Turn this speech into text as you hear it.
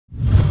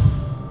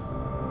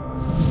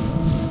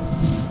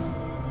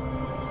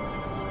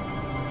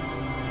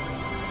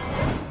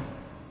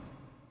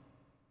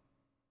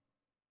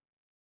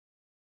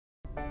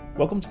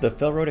Welcome to the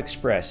Fell Road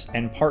Express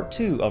and part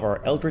 2 of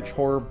our Eldritch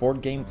Horror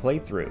board game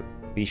playthrough.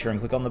 Be sure and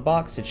click on the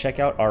box to check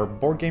out our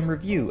board game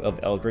review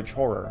of Eldritch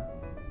Horror.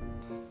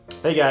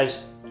 Hey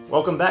guys,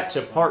 welcome back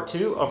to part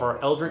 2 of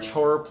our Eldritch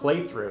Horror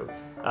playthrough.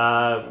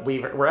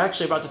 We're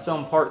actually about to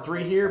film part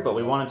 3 here, but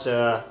we wanted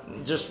to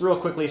just real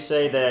quickly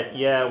say that,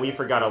 yeah, we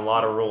forgot a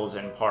lot of rules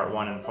in part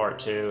 1 and part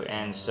 2,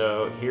 and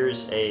so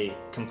here's a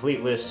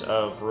complete list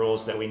of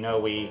rules that we know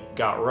we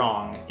got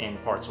wrong in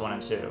parts 1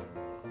 and 2.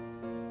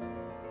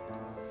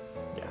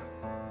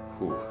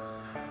 Ooh.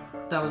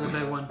 That was a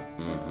big one.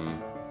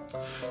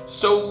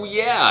 So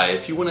yeah,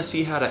 if you want to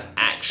see how to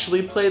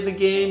actually play the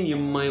game, you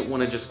might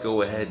want to just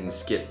go ahead and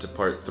skip to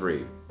part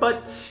 3.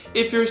 But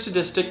if you're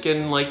sadistic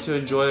and like to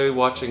enjoy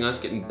watching us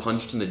getting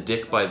punched in the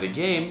dick by the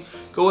game,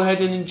 go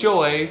ahead and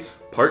enjoy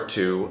part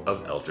 2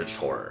 of Eldritch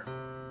Horror.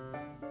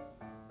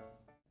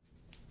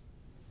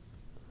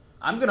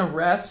 I'm gonna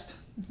rest.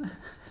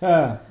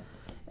 And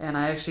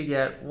I actually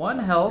get 1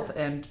 health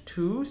and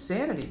 2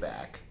 sanity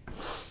back.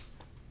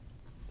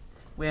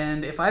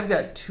 And if I've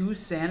got 2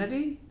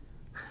 sanity,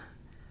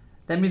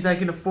 that means I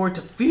can afford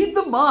to feed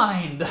the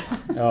mind.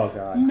 Oh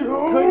god.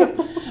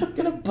 No! I'm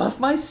gonna buff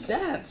my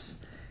stats.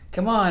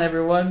 Come on,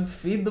 everyone,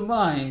 feed the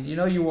mind. You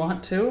know you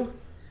want to.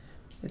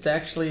 It's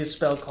actually a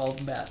spell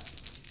called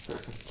Meth.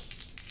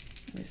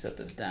 Let me set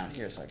this down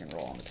here so I can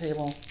roll on the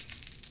table.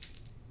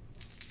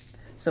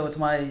 So it's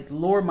my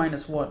lore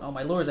minus 1. Oh,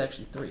 my lore is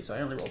actually 3, so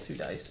I only roll 2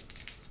 dice.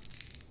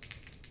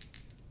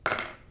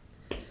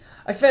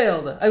 I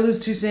failed. I lose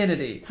 2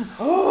 sanity.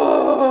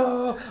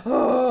 Oh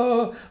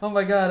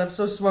my god, I'm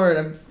so smart.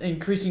 I'm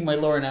increasing my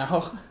lore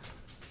now.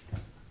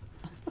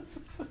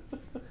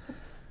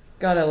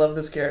 God, I love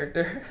this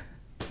character.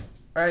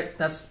 Alright,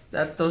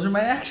 those are my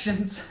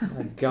actions. Oh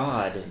my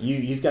god,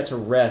 you've got to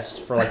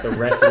rest for like the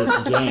rest of this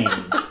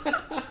game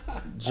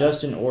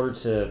just in order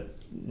to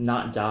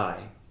not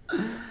die.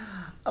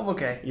 I'm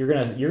okay. You're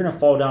gonna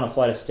fall down a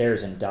flight of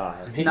stairs and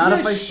die. Maybe Not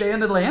if I stay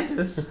in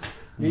Atlantis.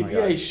 Maybe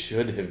I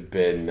should have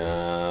been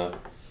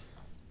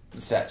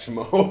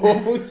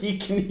Satchmo. He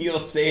can heal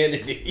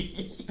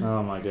sanity.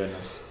 Oh my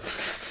goodness.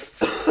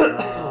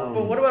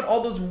 But what about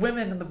all those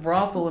women in the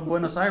brothel in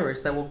Buenos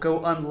Aires that will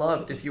go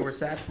unloved if you were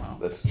Satchmo?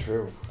 That's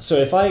true. So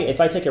if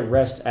I take a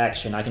rest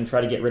action, I can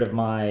try to get rid of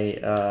my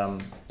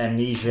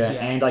amnesia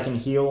and I can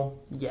heal?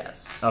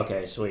 Yes.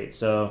 Okay, sweet.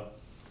 So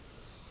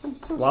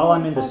So while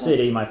I'm in the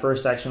city, my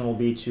first action will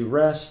be to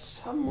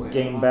rest,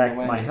 gain back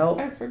my health.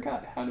 I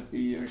forgot how to be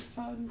your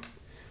son.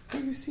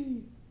 But you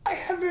see, I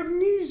have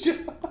amnesia.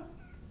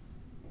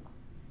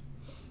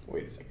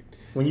 Wait a second.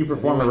 When you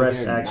perform a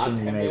rest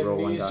action, you may roll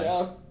 1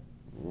 die.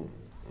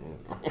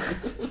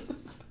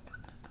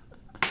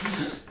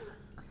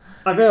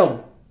 I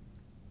failed.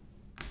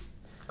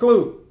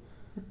 Clue.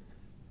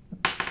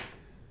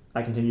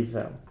 I continue to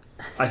fail.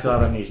 I still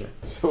have amnesia.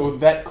 So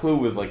that clue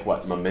was like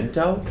what?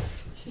 Memento?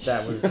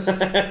 That was...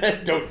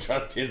 Don't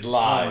trust his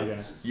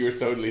lies. You're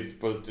totally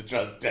supposed to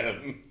trust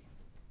him.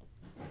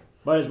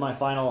 But as my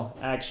final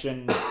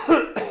action...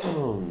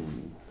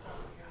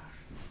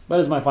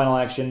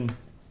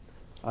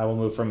 I will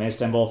move from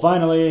Istanbul,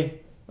 finally,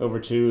 over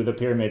to the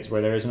pyramids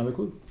where there is another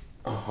clue.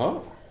 Uh-huh.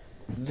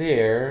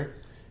 There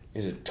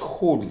is a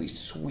totally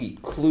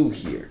sweet clue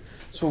here.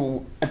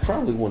 So I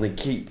probably want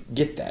to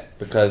get that,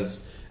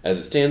 because as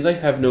it stands, I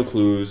have no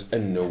clues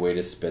and no way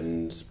to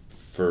spend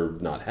for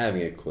not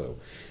having a clue.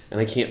 And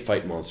I can't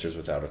fight monsters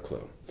without a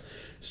clue.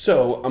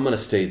 So I'm going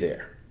to stay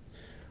there.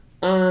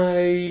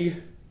 I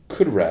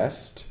could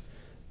rest.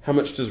 How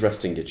much does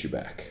resting get you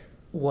back?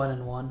 1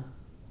 and 1.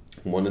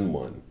 1 and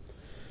 1.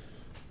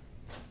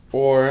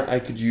 Or I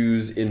could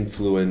use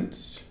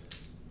influence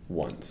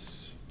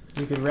once.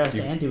 You could rest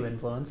and do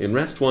influence. And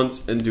rest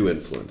once and do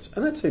influence.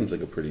 And that seems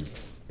like a pretty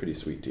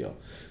sweet deal.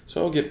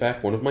 So I'll get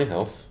back 1 of my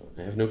health.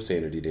 I have no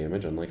sanity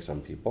damage, unlike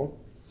some people.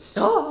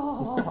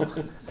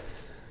 Oh!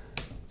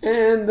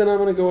 And then I'm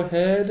going to go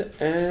ahead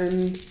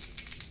and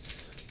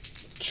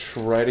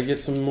try to get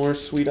some more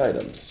sweet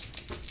items.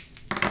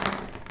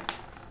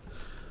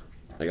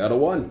 I got a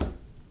 1.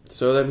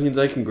 So that means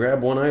I can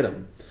grab 1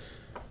 item.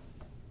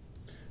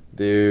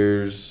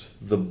 There's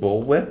the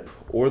bullwhip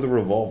or the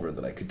revolver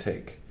that I could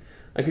take.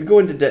 I could go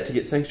into debt to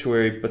get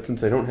Sanctuary, but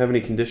since I don't have any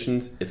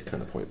conditions, it's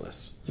kind of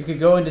pointless. You could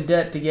go into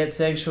debt to get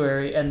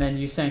Sanctuary and then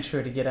use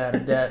Sanctuary to get out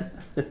of debt.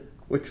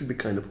 Which would be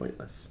kind of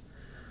pointless.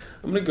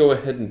 I'm going to go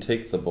ahead and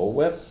take the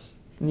bullwhip.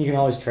 And you can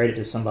always trade it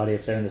to somebody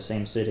if they're in the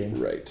same city.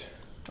 Right.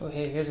 Oh,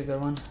 hey, here's a good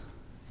one.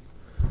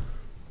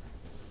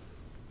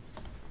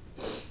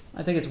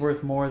 I think it's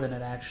worth more than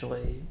it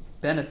actually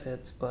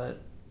benefits,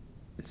 but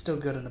it's still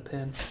good in a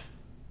pinch.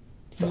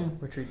 So,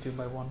 retreat 2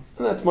 by 1.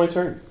 And that's my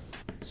turn.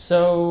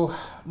 So,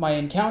 my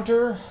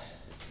encounter,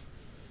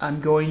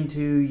 I'm going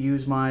to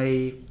use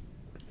my...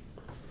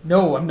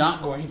 No, I'm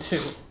not going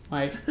to.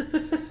 I'm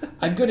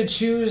going to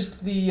choose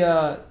the...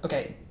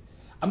 Okay,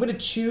 I'm going to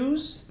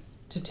choose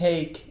to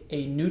take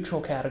a neutral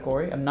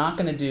category. I'm not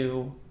going to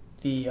do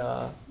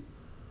the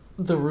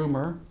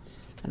rumor.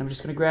 And I'm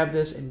just going to grab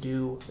this and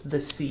do the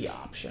C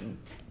option.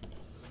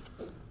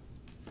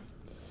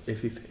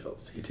 If he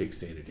fails, he takes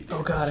sanity damage.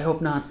 Oh god, I hope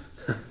not.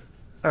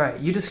 Alright,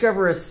 you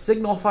discover a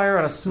signal fire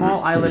on a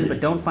small island but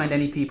don't find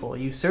any people.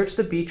 You search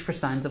the beach for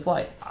signs of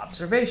life.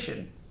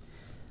 Observation.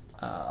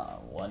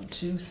 1,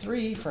 2,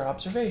 3 for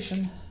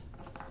observation.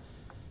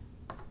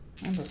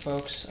 Remember,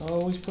 folks,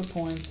 always put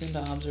points into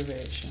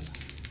observation.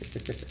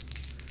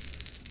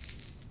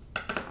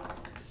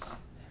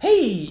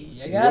 Hey,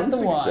 I got the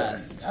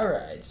success. 1.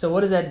 Alright, so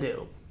what does that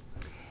do?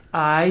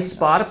 I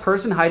spot a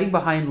person hiding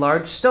behind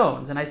large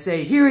stones, and I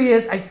say, here he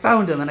is, I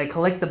found him, and I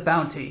collect the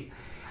bounty.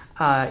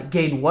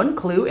 Gain 1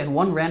 clue and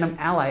 1 random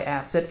ally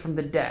asset from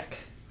the deck.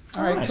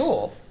 Alright, Nice.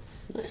 cool.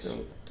 Nice.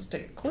 So, just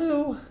take a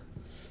clue,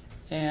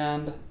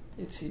 and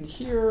it's in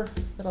here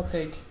that I'll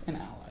take an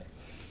ally.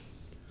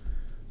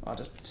 I'll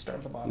just start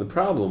at the bottom. The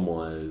problem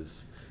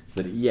was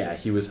that, yeah,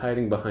 he was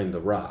hiding behind the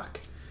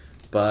rock,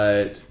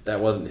 but that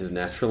wasn't his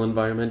natural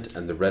environment,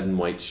 and the red and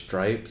white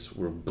stripes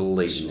were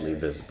blatantly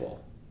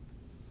visible.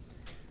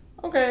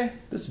 Okay,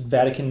 This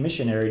Vatican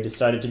missionary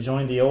decided to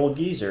join the old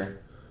geezer.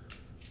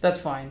 that's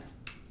fine.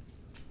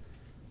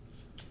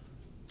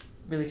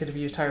 Really could have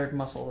used hired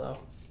muscle,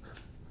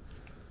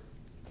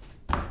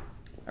 though.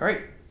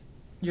 Alright,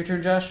 your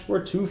turn, Josh.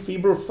 We're two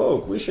feeble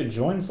folk. We should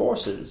join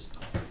forces.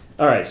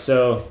 All right,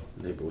 so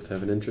They both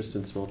have an interest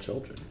in small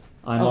children.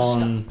 I'm Oh,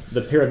 on the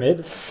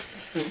pyramid.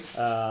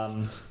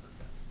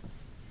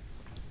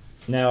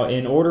 Now,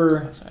 in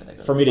order Sorry, that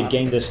goes for me to bottom.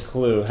 gain this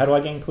clue, how do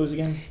I gain clues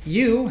again?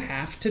 You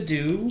have to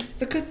do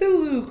the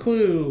Cthulhu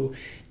clue.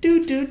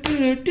 Do, do,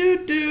 do,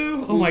 do,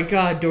 do. Oh my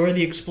god, Dora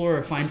the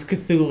Explorer finds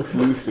Cthulhu.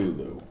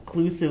 Cthulhu.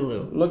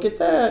 Cluthulu. Look at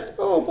that!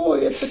 Oh boy,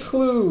 it's a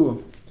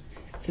clue.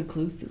 It's a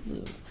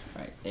Cluthulu.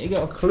 Alright, there you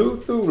go.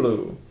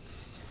 Cthulhu.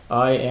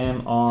 I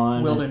am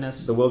on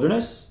Wilderness. The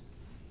wilderness.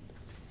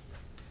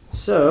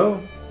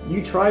 So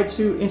you try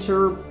to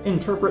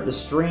interpret the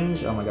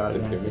strange. Oh my god! The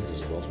Again. pyramids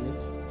is a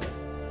wilderness?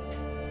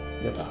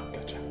 Yep. Ah,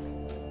 gotcha.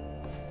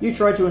 You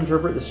try to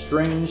interpret the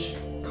strange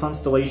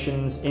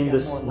constellations in got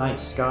this more night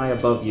sky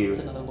above you. It's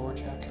another lore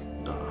check.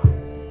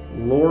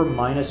 Lore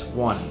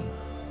 -1.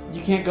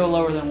 You can't go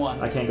lower than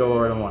 1. I can't go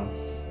lower than 1.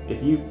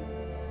 If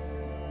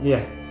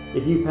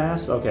you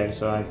pass, okay,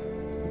 so I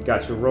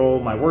got to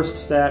roll my worst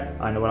stat.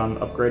 I know what I'm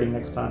upgrading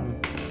next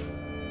time.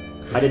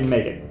 I didn't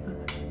make it.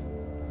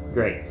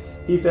 Great.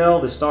 If you fail,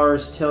 the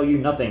stars tell you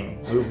nothing.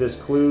 Move this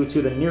clue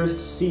to the nearest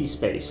sea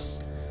space.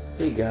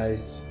 Hey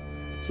guys,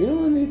 do you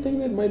know anything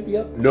that might be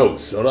up? No,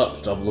 shut up.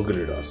 Stop looking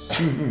at us.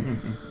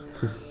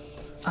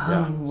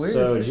 Where so,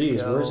 does this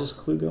geez, go? where's this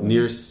clue going?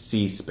 Nearest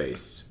sea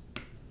space.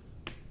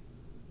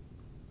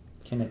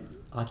 Can it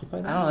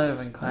occupy that? I don't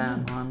live in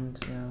clan. 1,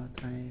 2,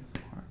 3,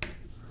 4.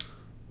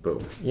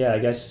 Boom. Yeah, I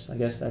guess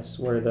that's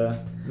where the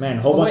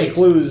whole Oh, bunch wait. of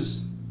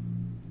clues.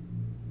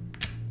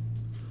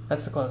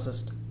 That's the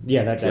closest.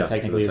 Yeah, that Yeah,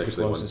 technically is that's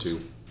the actually closest. 1,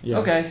 2. Yeah.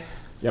 Okay.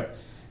 Yep.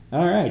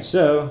 All right,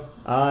 so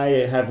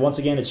I have once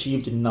again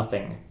achieved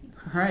nothing.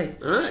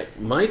 Alright. Alright,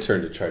 my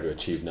turn to try to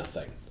achieve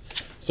nothing.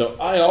 So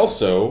I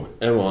also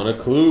am on a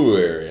clue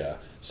area.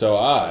 So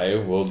I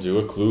will do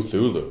a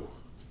Cthulhu.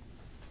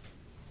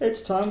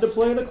 It's time to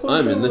play the clue.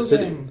 I'm in the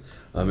city. game.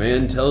 A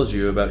man tells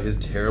you about his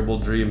terrible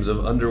dreams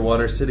of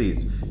underwater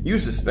cities. You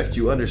suspect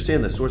you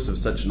understand the source of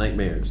such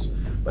nightmares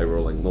by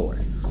rolling lore.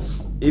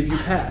 If you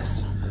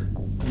pass,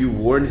 you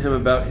warn him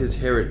about his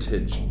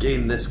heritage.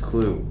 Gain this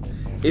clue.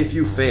 If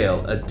you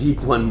fail, a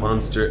deep one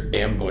monster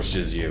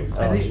ambushes you.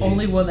 I'm the geez.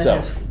 only one that So,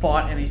 has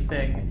fought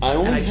anything. I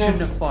only and I have shouldn't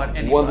have fought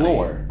anybody. one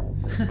lore,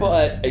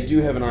 but I do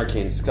have an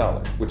arcane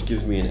scholar, which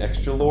gives me an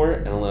extra lore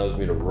and allows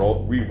me to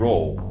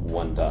re-roll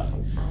 1 die.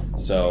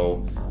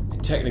 So I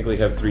technically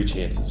have 3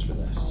 chances for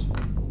this.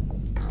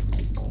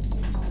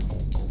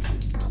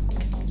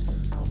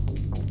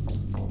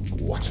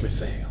 Watch me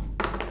fail.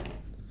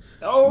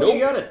 Oh, Nope. you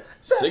got it.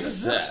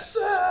 Success.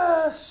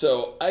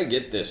 So I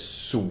get this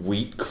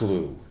sweet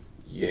clue.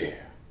 Yeah.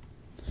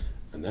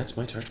 And that's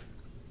my turn.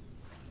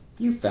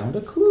 You found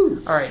a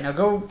clue. Alright, now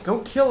go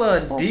kill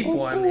a deep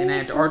one in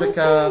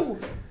Antarctica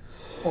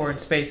or in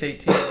Space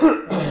 18.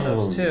 One of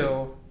those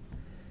two.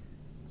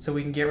 So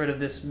we can get rid of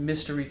this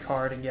mystery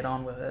card and get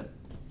on with it.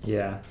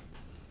 Yeah.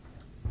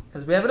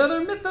 Because we have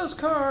another Mythos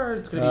card.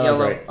 It's going to be Oh,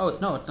 yellow. great. Oh, it's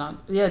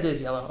not. Yeah, it is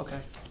yellow. Okay.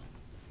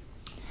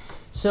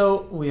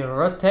 So we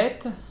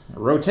rotate.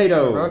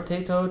 Rotato.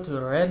 Rotato to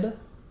red.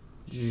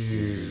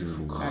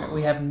 Alright,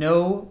 we have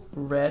no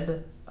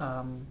red.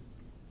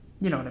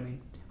 You know what I mean.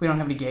 We don't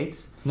have any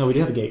gates. No, we do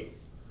have a gate.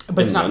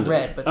 But it's In not London.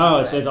 red. But it's Oh, not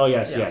it red. says. Oh,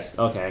 yes, Yeah. yes.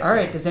 Okay. I see.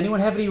 Alright, does anyone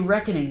have any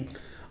reckoning?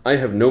 I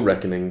have no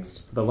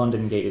reckonings. The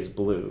London gate is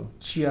blue.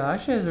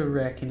 Josh has a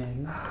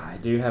reckoning. I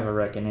do have a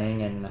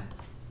reckoning, and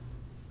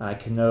I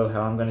can know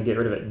how I'm going to get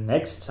rid of it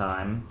next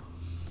time.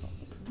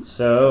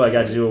 So I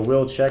got to do a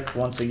will check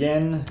once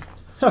again.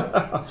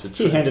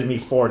 He handed me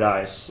 4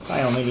 dice.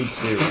 I only need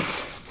 2.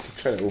 To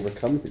try to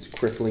overcome his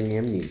crippling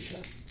amnesia.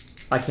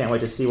 I can't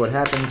wait to see what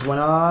happens when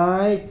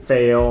I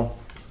fail.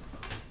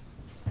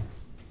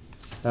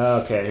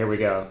 Okay, here we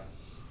go.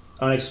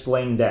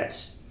 Unexplained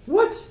debts.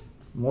 What?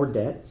 More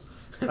debts?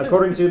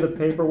 According to the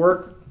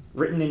paperwork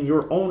written in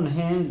your own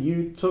hand,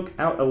 you took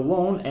out a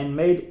loan and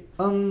made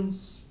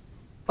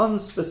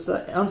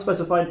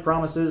unspecified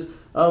promises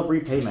of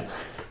repayment.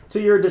 To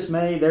your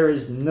dismay, there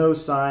is no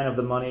sign of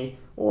the money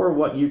or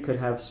what you could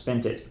have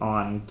spent it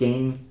on.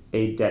 Gain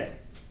a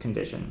debt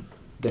condition.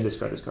 Then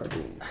discard this card.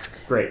 Okay.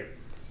 Great.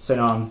 So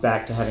now I'm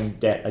back to having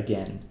debt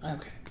again.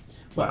 Okay.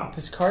 Wow.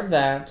 Discard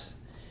that.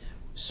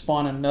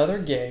 Spawn another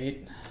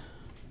gate.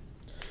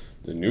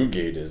 The new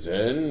gate is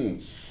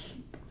in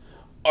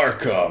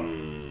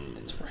Arkham.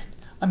 That's right.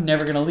 I'm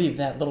never going to leave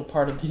that little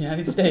part of the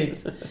United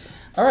States.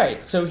 All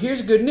right, so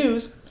here's good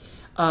news.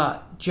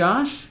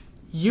 Josh,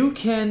 you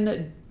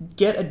can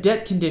get a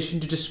debt condition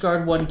to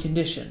discard one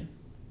condition.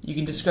 You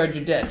can discard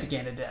your debt to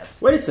gain a debt.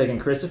 Wait a second,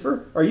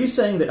 Christopher. Are you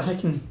saying that I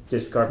can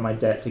discard my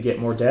debt to get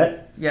more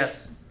debt?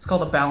 Yes, it's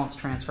called a balance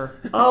transfer.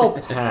 I'll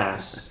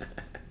pass.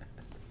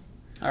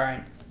 All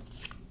right.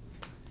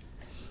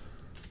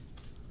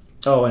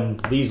 Oh, and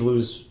these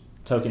lose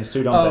tokens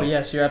too, don't they? Oh,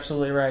 yes, you're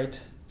absolutely right.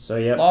 So,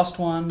 yep. Lost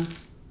one.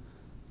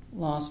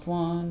 Lost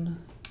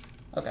one.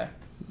 Okay.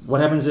 What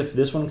happens if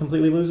this one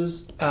completely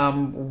loses?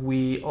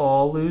 We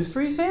all lose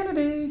 3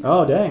 sanity.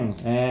 Oh, dang.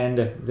 And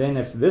then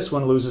if this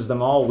one loses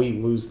them all, we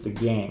lose the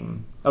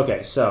game.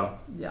 Okay, so.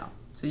 Yeah.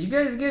 So you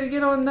guys gotta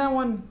get on that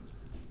one.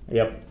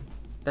 Yep.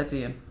 That's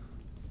Ian.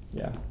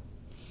 Yeah.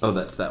 Oh,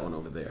 that's that one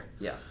over there.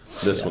 Yeah.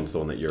 This one's the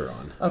one that you're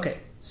on. Okay,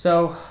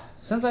 so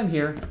since I'm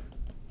here,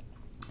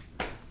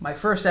 my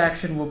first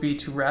action will be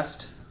to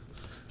rest.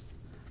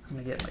 I'm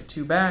gonna get my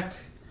 2 back,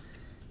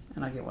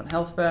 and I get 1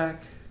 health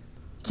back.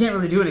 Can't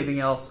really do anything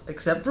else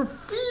except for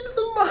feed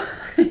the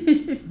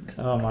mind.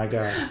 Oh my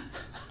god.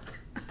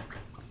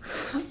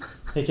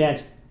 He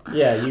can't.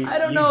 Yeah, you. I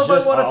don't you know if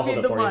just, I want I'll to hold feed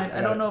it the for you. mind.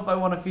 I don't know if I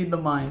want to feed the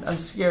mind. I'm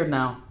scared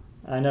now.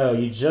 I know,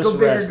 you just Go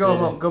big rested. or go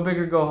home. Go big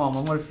or go home.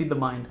 I'm gonna feed the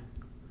mind.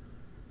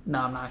 No,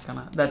 I'm not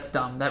gonna. That's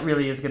dumb. That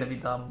really is gonna be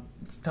dumb.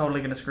 It's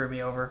totally gonna screw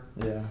me over.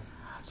 Yeah.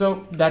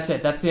 So that's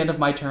it. That's the end of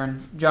my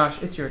turn. Josh,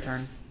 it's your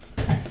turn.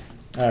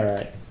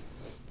 Alright.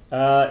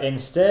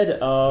 Instead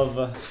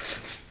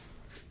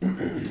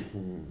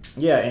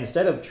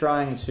of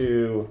trying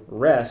to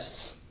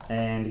rest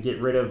and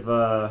get rid of,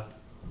 oh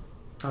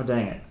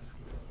dang it.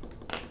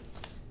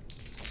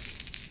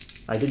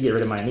 I did get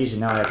rid of my amnesia,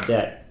 now I have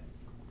debt.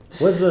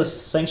 What does the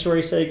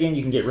sanctuary say again?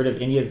 You can get rid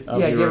of any of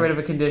Yeah, your get rid of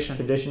a condition.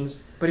 conditions?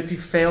 But if you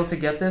fail to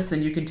get this,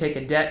 then you can take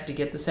a debt to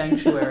get the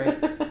sanctuary.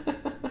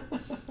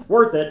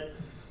 Worth it.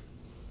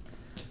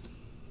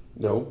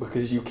 No,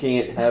 because you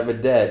can't have a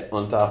debt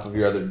on top of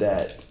your other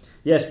debt.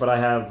 Yes, but I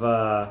have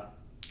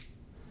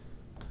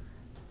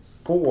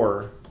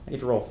 4. I get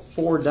to roll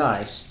 4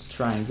 dice to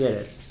try and get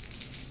it.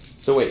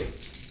 So wait,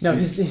 No,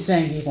 he's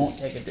saying he won't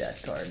take a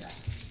debt card.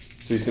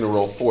 so he's going to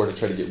roll 4 to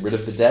try to get rid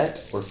of the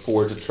debt, or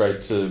 4 to try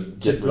to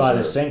get To buy the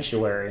reserve?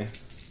 sanctuary.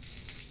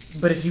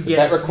 But if you get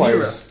That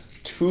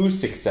requires 0, 2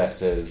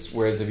 successes,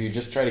 whereas if you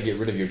just try to get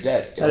rid of your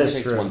debt, it That only is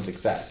takes true. 1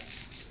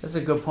 success. that's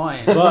a good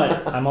point.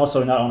 But I'm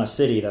also not on a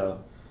city, though.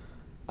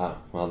 Ah,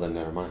 well then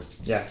never mind.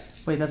 Yeah.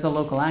 Wait, that's a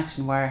local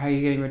action. Why? How are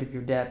you getting rid of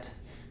your debt?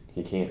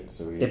 He can't,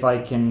 so he... If I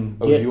can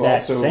Oh, get you that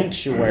also-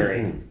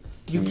 sanctuary.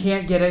 You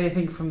can't get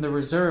anything from the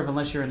reserve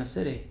unless you're in a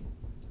city.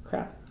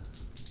 Crap.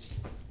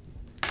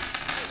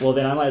 Well,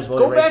 then I might as well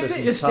Go erase back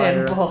to this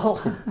entire... Istanbul.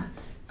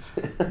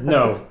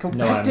 No, Go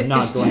no, back to I'm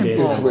not going to Istanbul. This is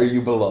Istanbul. where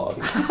you belong.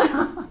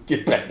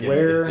 Get back in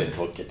Where the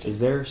Istanbul kitchen. Is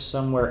there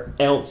somewhere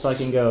else I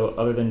can go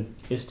other than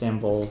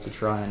Istanbul to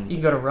try You and...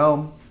 can go to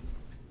Rome.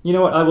 You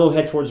know what? I will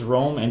head towards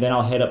Rome, and then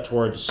I'll head up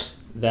towards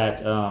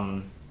that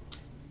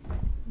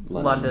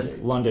London.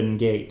 Gate. London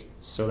gate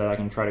so that I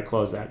can try to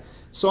close that.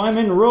 So I'm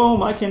in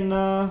Rome. I can...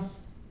 Now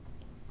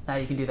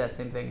you can do that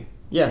same thing.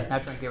 Yeah. Now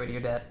try and get rid of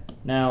your debt.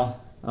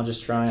 Now, I'll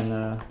just try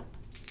and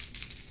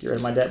get rid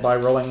of my debt by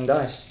rolling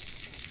dice.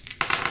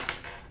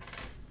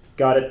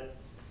 Got it.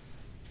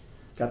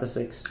 Got the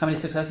 6. How many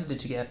successes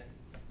did you get?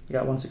 I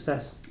got 1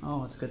 success.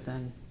 Oh, it's a good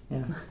thing.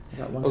 Yeah, I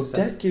got 1 Oh,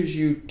 success. debt gives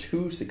you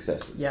 2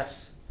 successes.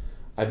 Yes.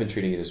 I've been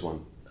treating it as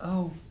 1.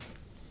 Oh.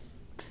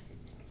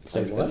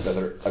 Say I've what?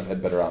 I've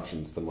had better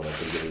options than what I've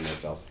been giving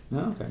myself.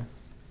 Oh, okay.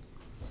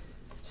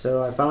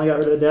 So I finally got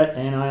rid of the debt,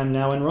 and I am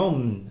now in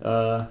Rome.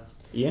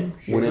 Ian?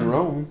 When in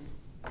Rome.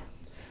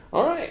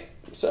 Alright,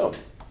 so.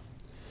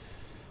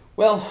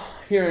 Well,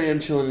 here I am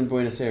chilling in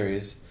Buenos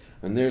Aires,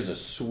 and there's a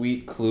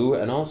sweet clue,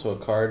 and also a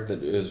card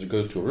that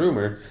goes to a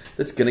rumor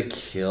that's gonna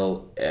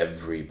kill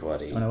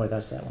everybody. Oh, no, wait,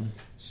 that's that one.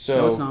 So,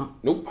 No, it's not.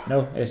 Nope.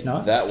 No, it's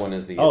not? That one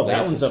is the Oh, that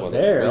Atlantis one's up one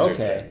there, that the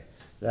wizard's okay. in.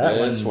 That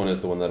This one is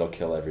the one that'll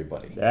kill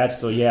everybody.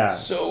 That's the, yeah.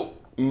 So,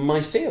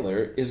 my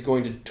sailor is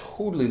going to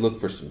totally look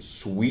for some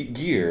sweet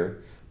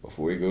gear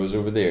before he goes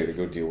over there to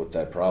go deal with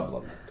that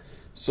problem.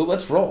 So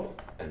let's roll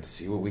and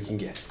see what we can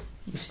get.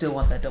 You still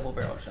want that double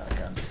barrel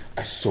shotgun.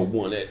 I so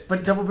want it.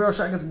 But double barrel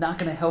shotgun's not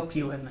going to help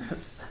you in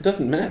this. It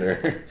doesn't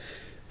matter.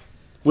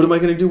 What am I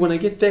going to do when I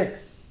get there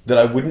that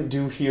I wouldn't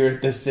do here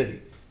at this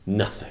city?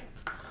 Nothing.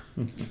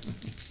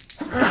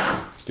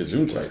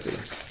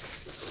 Gesundheit.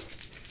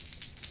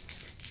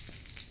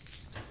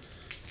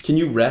 Can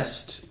you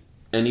rest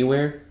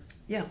anywhere?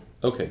 Yeah.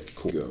 Okay,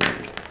 cool. Go.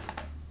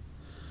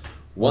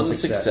 One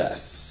success.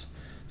 success.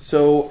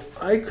 So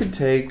I could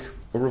take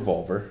a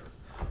revolver,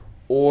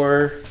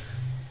 or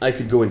I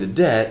could go into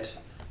debt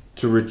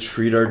to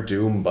retreat our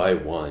doom by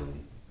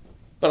 1.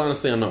 But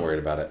honestly, I'm not worried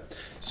about it.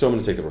 So I'm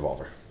going to take the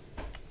revolver.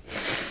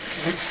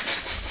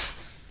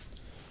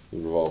 The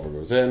revolver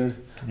goes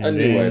in. And a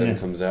new then item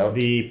comes out.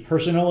 The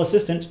personal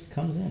assistant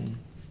comes in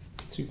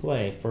to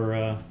play for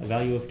a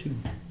value of 2.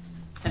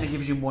 And it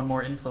gives you 1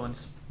 more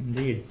influence.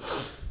 Indeed.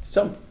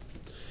 So,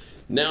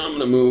 now I'm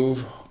going to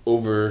move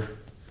over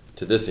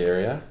to this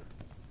area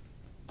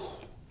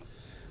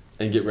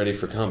and get ready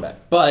for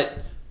combat. But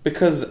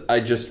because I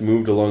just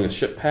moved along a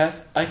ship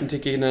path, I can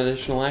take an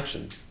additional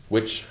action,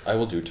 which I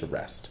will do to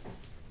rest.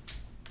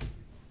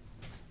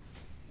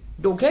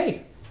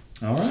 Okay.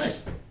 All right.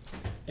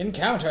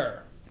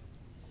 Encounter.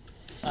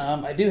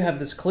 I do have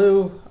this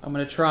clue. I'm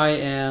going to try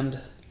and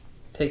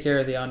take care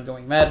of the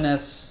ongoing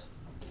madness.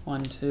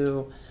 1,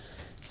 2,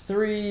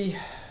 3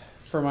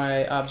 for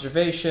my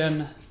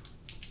observation.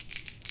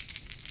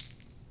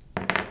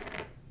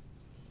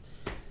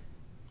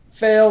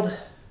 Failed.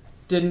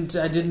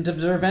 I didn't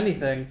observe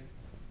anything.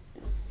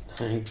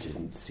 I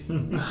didn't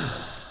see.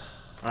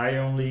 I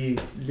only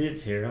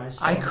live here.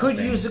 I could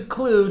use a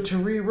clue to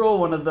re-roll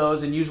one of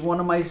those and use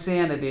one of my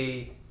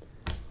sanity.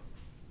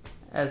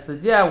 As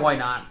the why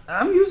not?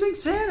 I'm using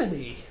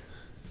sanity.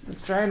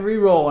 Let's try and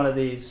re-roll one of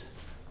these.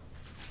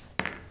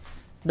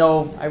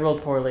 No, I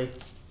rolled poorly.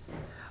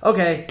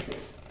 Okay,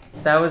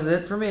 that was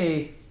it for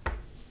me.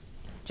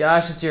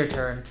 Josh, it's your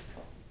turn.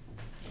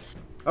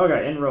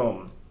 Okay, in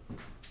Rome.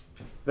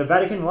 The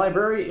Vatican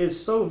Library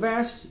is so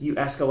vast, you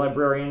ask a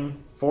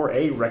librarian for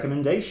a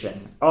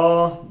recommendation.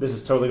 Oh, this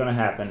is totally going to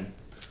happen.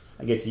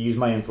 I get to use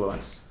my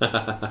influence.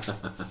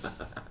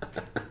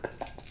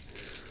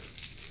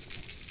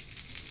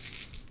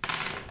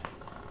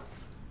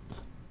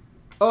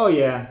 Oh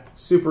yeah,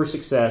 super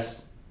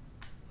success.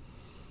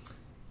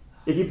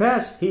 If you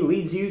pass, he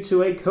leads you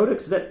to a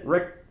codex that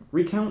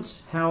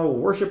recounts how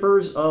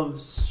worshippers of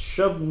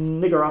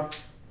Shub-Niggurath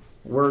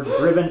were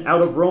driven out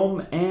of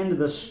Rome, and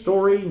the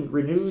story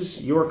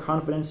renews your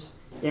confidence,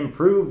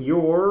 improve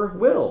your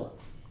will.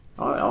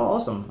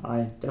 Awesome.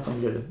 I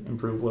definitely did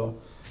improve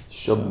will.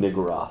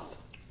 Shub-Niggurath.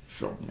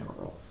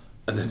 Shub-Niggurath.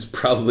 And that's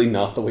probably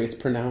not the way it's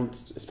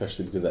pronounced,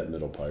 especially because that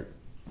middle part.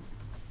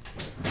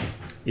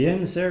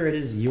 Ian, sir, it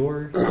is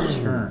your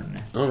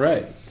turn. All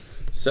right.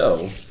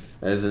 So,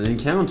 as an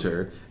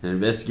encounter, an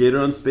investigator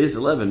on Space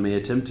 11 may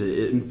attempt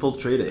to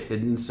infiltrate a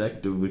hidden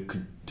sect of the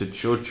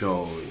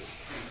Tchochos.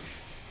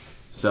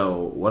 So,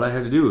 what I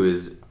have to do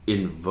is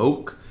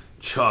invoke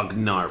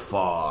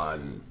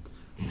Chognarfon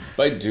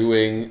by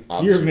doing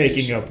observation. You're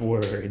making up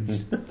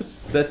words.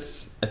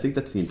 I think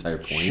that's the entire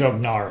point.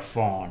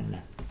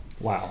 Chognarfon.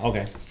 Wow,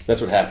 okay. That's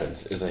what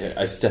happens, is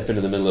I step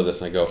into the middle of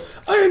this and I go,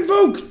 I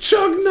invoke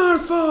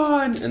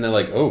Chognarfon! And they're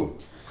like, oh,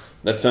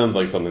 that sounds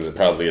like something that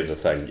probably is a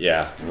thing.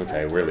 Yeah,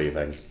 okay, we're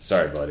leaving.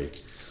 Sorry, buddy.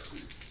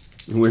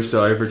 We're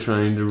sorry for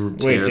trying to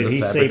tear Wait, did the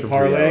he say fabric of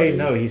parlay? reality.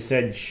 No, he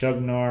said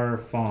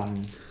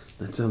Chognarfon.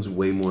 That sounds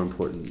way more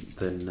important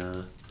than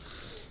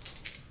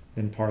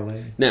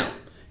parlay. Now,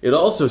 it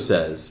also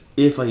says,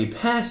 if he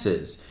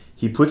passes,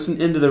 he puts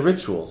an end to the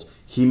rituals.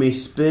 He may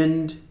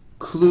spend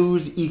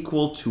clues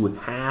equal to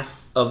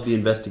half of the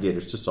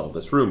investigators to solve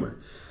this rumor.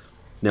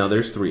 Now,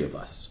 there's 3 of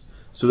us,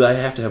 so I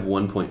have to have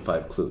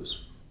 1.5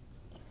 clues.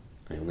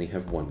 I only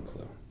have 1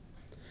 clue.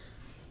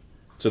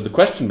 So the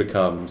question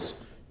becomes,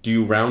 do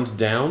you round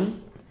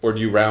down or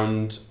do you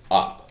round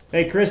up?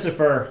 Hey,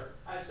 Christopher.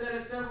 I've said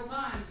it several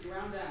times. You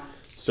round down.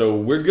 So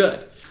we're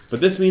good. But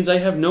this means I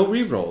have no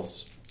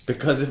rerolls,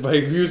 because if I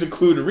use a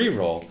clue to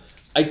reroll,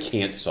 I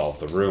can't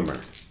solve the rumor.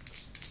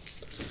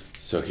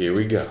 So here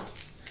we go.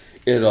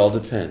 It all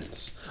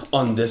depends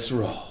on this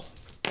roll.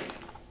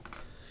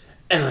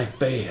 And I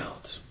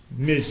failed.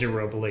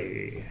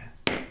 Miserably.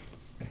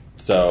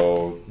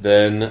 So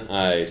then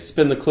I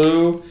spin the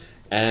clue,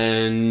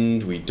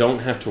 and we don't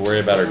have to worry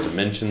about our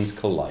dimensions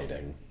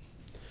colliding.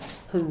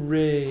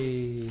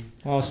 Hooray!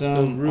 Awesome.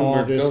 The rumor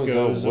All this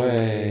goes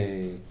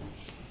away.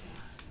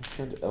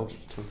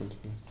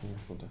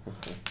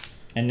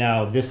 And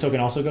now this token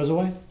also goes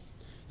away?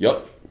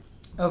 Yup.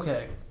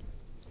 Okay.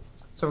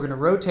 So we're going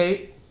to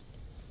rotate.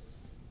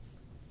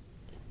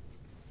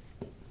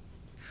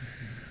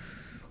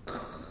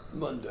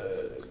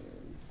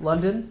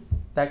 London.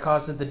 That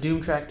causes the doom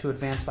track to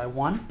advance by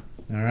 1.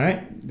 All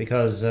right,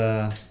 because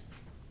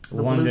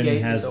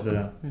London has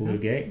the blue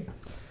gate.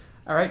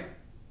 All right.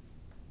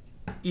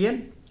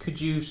 Ian,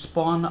 could you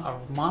spawn a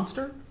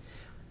monster?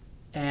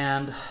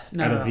 And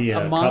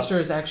a monster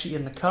is actually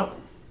in the cup,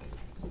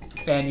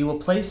 and you will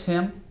place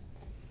him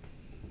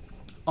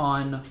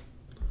on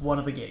one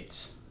of the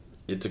gates.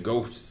 It's a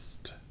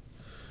ghost.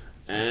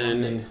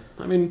 And,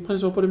 I mean, might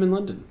as well put him in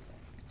London.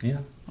 Yeah.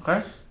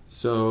 Okay.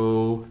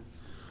 So,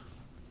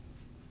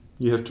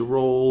 you have to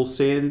roll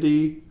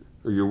sanity,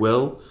 or your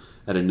will,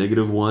 at a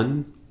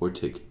 -1, or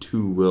take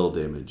 2 will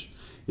damage.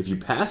 If you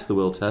pass the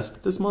will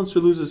test, this monster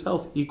loses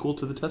health equal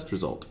to the test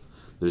result.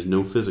 There's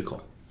no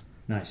physical.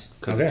 Nice.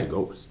 Because it's a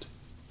ghost.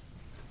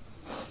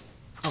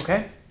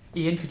 Okay.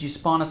 Ian, could you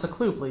spawn us a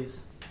clue,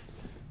 please?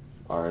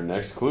 Our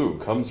next clue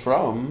comes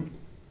from...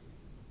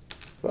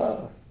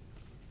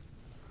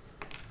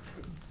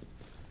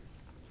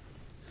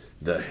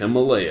 the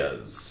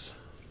Himalayas.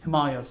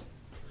 Himalayas.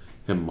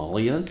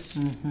 Himalayas?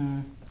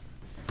 Mm-hmm.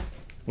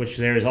 Which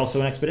there is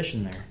also an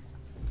expedition there.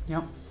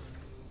 Yep.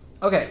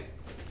 Okay.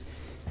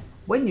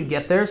 When you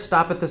get there,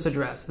 stop at this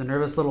address. The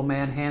nervous little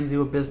man hands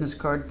you a business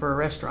card for a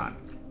restaurant.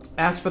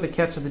 Ask for the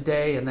catch of the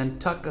day and then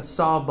tuck a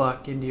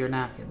sawbuck into your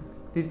napkin.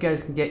 These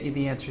guys can get you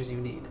the answers you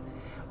need.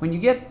 When you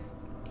get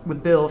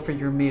with bill for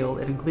your meal,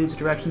 it includes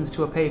directions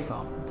to a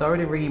payphone. It's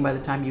already ringing by the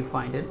time you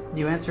find it.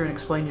 You answer and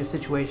explain your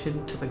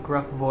situation to the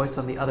gruff voice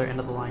on the other end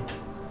of the line.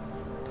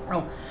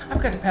 Oh, I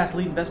forgot to pass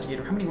lead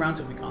investigator. How many rounds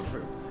have we gone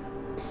through?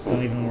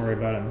 Don't even worry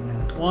about it.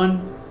 Yeah.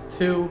 1,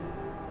 2,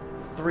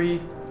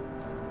 3.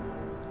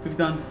 We've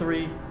done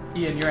 3.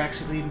 Ian, you're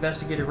actually lead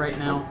investigator right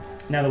now.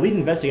 Now the lead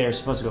investigator is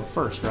supposed to go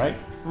first, right?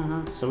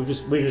 Mm-hmm. So we've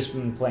just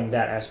been playing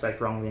that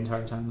aspect wrong the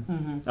entire time.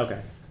 Mm-hmm.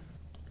 Okay.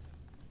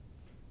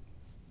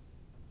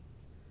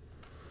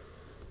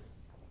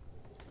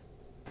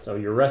 So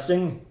you're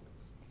resting?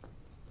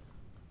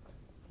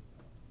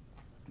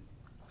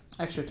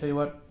 Actually, I'll tell you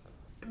what.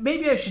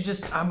 Maybe I should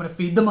just... I'm going to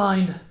feed the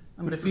mind.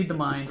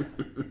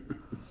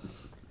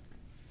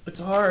 It's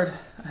hard.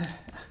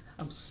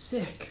 I'm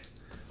sick.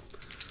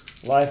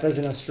 Life as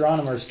an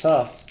astronomer is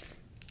tough.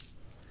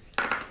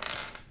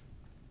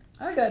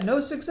 I got no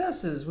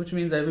successes, which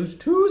means I lose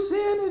 2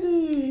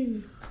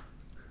 sanity.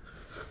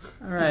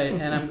 All right,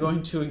 and I'm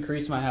going to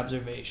increase my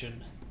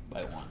observation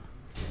by 1.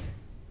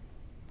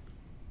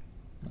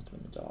 Must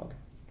have been the dog.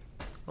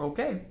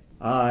 Okay.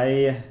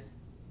 I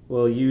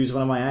will use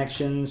one of my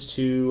actions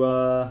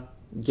to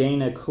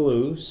gain a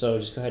clue, so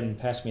just go ahead and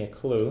pass me a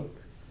clue.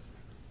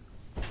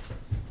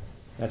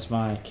 That's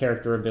my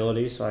character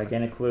ability, so I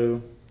gain a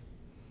clue.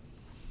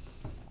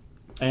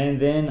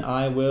 And then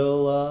I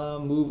will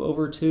move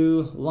over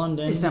to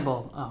London.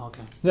 Istanbul. Oh,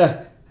 okay.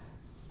 Yeah.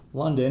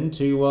 London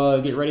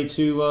to get ready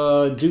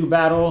to do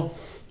battle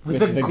with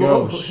the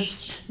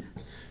ghost.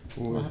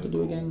 What do I have to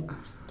do again?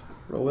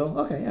 Roll will?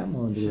 Okay, yeah, I'm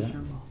willing to do that.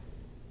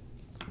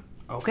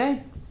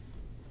 Okay.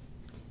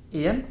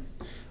 Ian?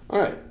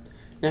 Alright.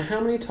 Now,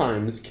 how many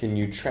times can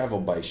you travel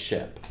by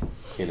ship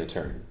in a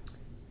turn?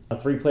 A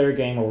 3-player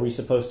game, were we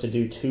supposed to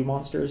do 2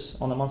 monsters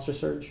on the Monster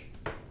Surge?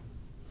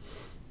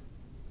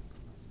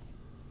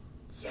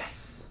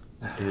 Yes.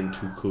 And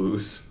 2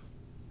 clues.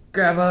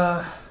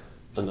 Grab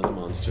Another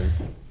monster.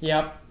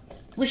 Yep.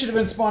 We should have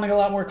been spawning a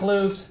lot more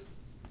clues.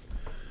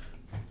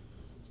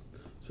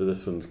 So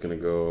this one's gonna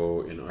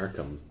go in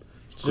Arkham.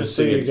 Just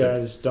so you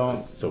guys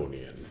don't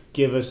Chthonian.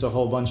 give us a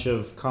whole bunch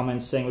of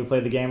comments saying we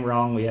played the game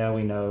wrong. Yeah,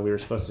 we know. We were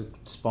supposed to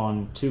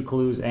spawn 2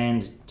 clues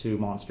and 2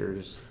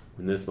 monsters.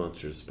 When this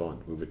monster is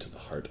spawned, move it to the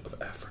heart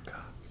of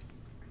Africa.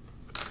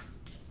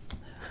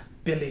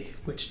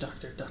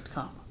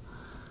 BillyWitchDoctor.com.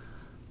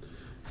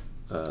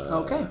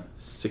 Okay.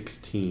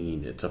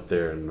 16. It's up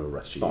there in the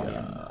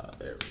Russia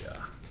area.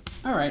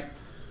 All right.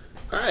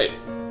 All right.